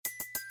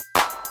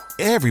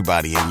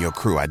Everybody in your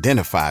crew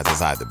identifies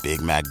as either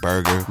Big Mac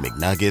Burger,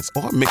 McNuggets,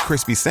 or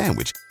McCrispy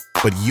Sandwich.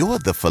 But you're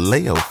the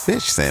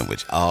Filet-O-Fish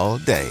Sandwich all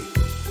day.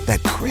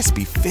 That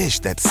crispy fish,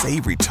 that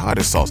savory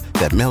tartar sauce,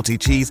 that melty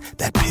cheese,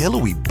 that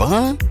pillowy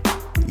bun.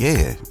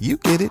 Yeah, you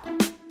get it.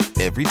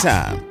 Every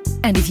time.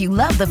 And if you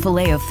love the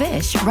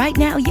Filet-O-Fish, right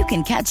now you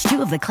can catch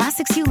two of the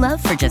classics you love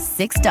for just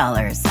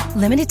 $6.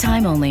 Limited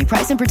time only.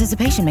 Price and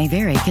participation may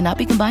vary. Cannot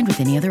be combined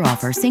with any other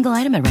offer. Single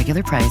item at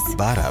regular price.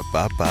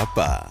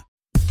 Ba-da-ba-ba-ba.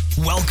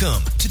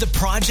 Welcome to the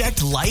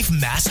Project Life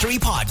Mastery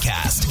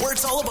Podcast, where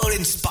it's all about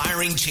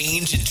inspiring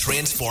change and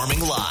transforming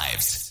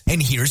lives.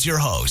 And here's your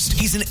host.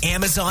 He's an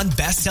Amazon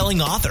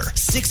best-selling author,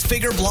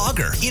 six-figure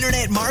blogger,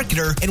 internet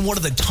marketer, and one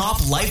of the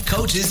top life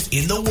coaches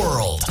in the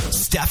world,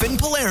 Stefan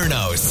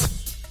Palernos.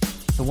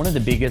 So one of the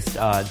biggest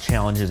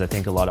challenges I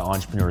think a lot of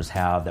entrepreneurs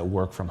have that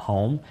work from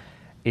home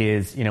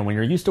is, when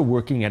you're used to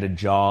working at a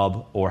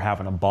job or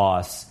having a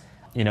boss,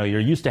 you're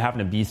used to having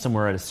to be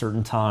somewhere at a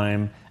certain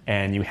time,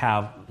 and you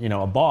have,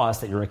 a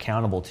boss that you're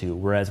accountable to.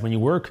 Whereas when you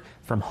work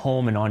from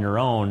home and on your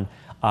own,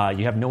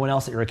 you have no one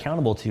else that you're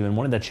accountable to. And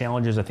one of the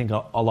challenges I think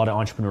a lot of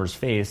entrepreneurs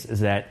face is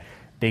that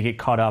they get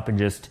caught up in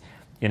just,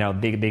 they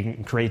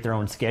can create their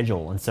own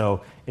schedule. And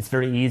so it's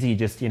very easy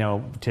just,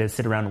 to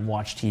sit around and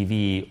watch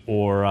TV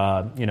or,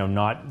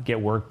 not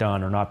get work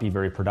done or not be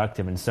very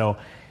productive. And so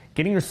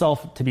getting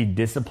yourself to be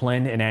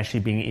disciplined and actually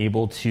being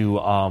able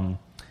to,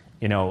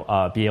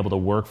 be able to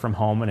work from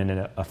home in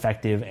an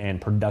effective and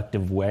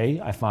productive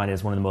way, I find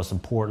is one of the most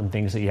important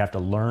things that you have to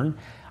learn.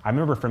 I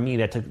remember for me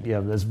that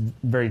was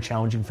very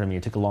challenging for me.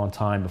 It took a long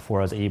time before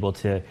I was able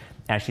to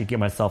actually get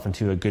myself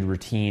into a good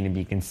routine and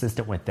be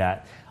consistent with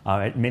that.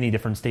 At many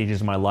different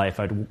stages of my life,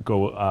 I'd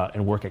go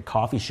and work at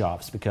coffee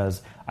shops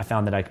because I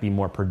found that I could be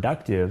more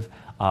productive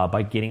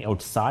by getting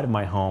outside of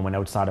my home and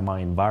outside of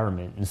my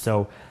environment. And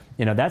so,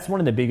 that's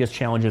one of the biggest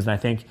challenges. And I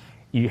think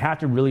you have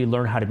to really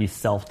learn how to be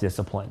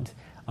self-disciplined.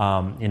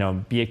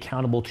 Be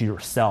accountable to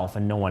yourself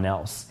and no one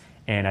else.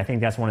 And I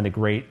think that's one of the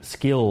great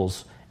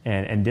skills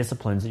and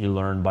disciplines that you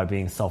learn by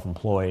being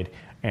self-employed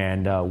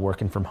and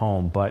working from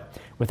home. But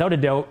without a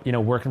doubt,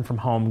 working from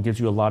home gives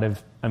you a lot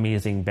of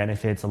amazing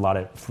benefits, a lot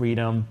of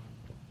freedom,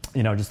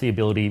 just the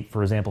ability,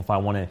 for example, if I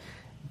want to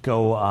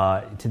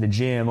go to the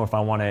gym or if I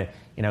want to,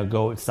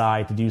 go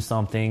outside to do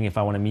something, if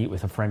I want to meet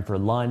with a friend for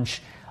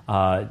lunch,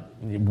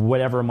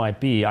 whatever it might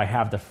be, I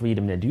have the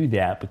freedom to do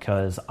that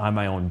because I'm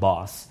my own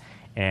boss.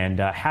 And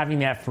having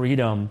that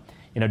freedom,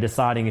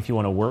 deciding if you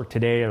want to work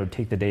today or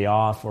take the day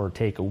off or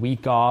take a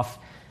week off,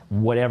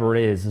 whatever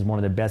it is one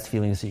of the best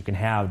feelings that you can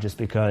have, just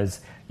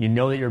because you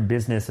know that your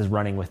business is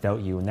running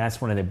without you. And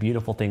that's one of the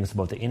beautiful things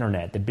about the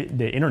internet.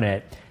 The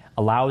internet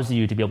allows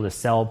you to be able to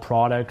sell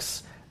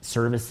products,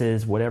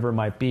 services, whatever it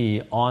might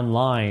be,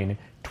 online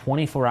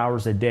 24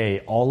 hours a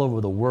day all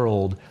over the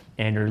world.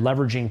 And you're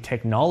leveraging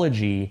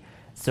technology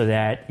so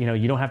that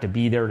you don't have to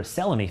be there to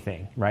sell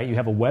anything, right? You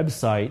have a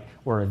website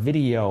or a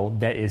video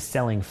that is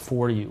selling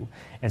for you.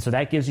 And so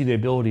that gives you the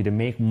ability to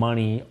make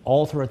money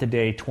all throughout the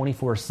day,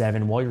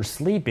 24/7 while you're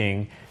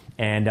sleeping.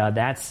 And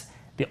that's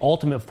the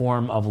ultimate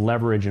form of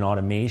leverage and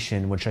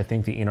automation, which I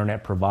think the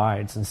internet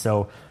provides. And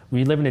so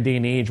we live in a day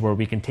and age where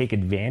we can take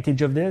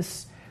advantage of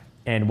this.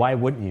 And why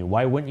wouldn't you?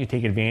 Why wouldn't you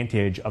take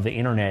advantage of the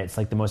internet? It's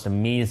like the most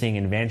amazing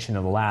invention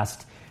of the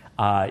last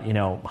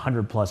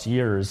 100 plus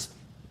years.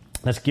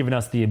 That's given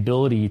us the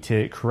ability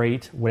to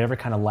create whatever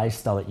kind of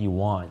lifestyle that you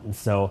want. And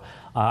so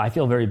I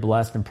feel very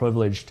blessed and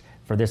privileged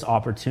for this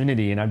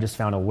opportunity, and I've just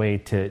found a way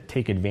to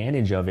take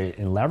advantage of it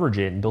and leverage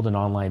it and build an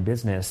online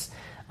business,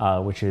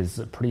 which is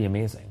pretty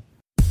amazing.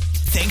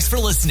 Thanks for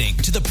listening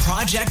to the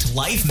Project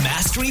Life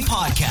Mastery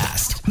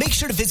Podcast. Make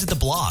sure to visit the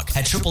blog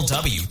at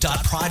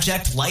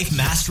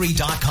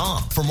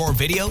www.projectlifemastery.com for more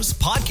videos,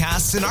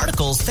 podcasts, and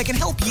articles that can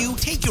help you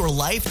take your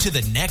life to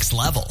the next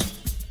level.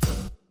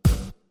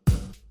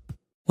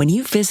 When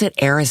you visit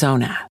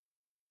Arizona,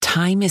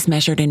 time is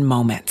measured in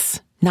moments,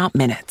 not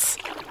minutes.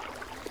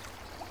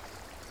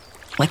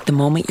 Like the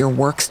moment your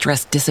work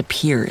stress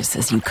disappears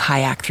as you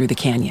kayak through the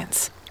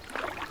canyons.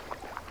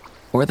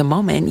 Or the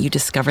moment you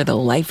discover the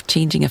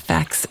life-changing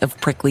effects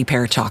of prickly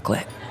pear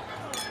chocolate.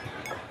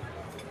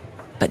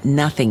 But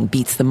nothing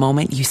beats the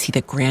moment you see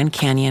the Grand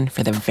Canyon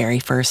for the very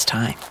first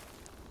time.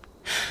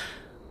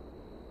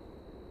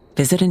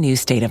 Visit a new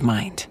state of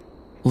mind.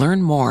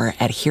 Learn more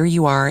at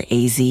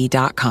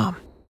hereyouareaz.com.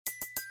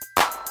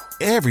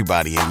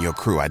 Everybody in your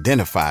crew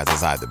identifies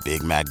as either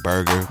Big Mac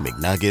Burger,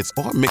 McNuggets,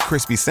 or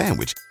McCrispy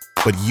Sandwich.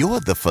 But you're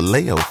the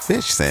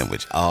Filet-O-Fish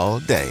Sandwich all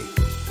day.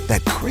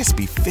 That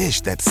crispy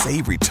fish, that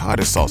savory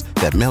tartar sauce,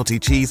 that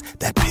melty cheese,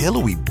 that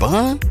pillowy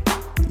bun.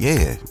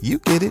 Yeah, you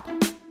get it.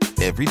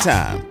 Every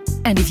time.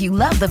 And if you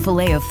love the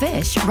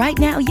Filet-O-Fish, right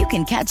now you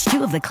can catch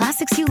two of the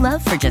classics you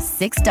love for just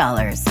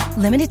 $6.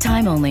 Limited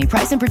time only.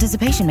 Price and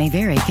participation may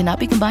vary. Cannot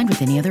be combined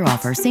with any other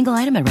offer. Single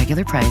item at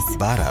regular price.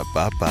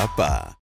 Ba-da-ba-ba-ba.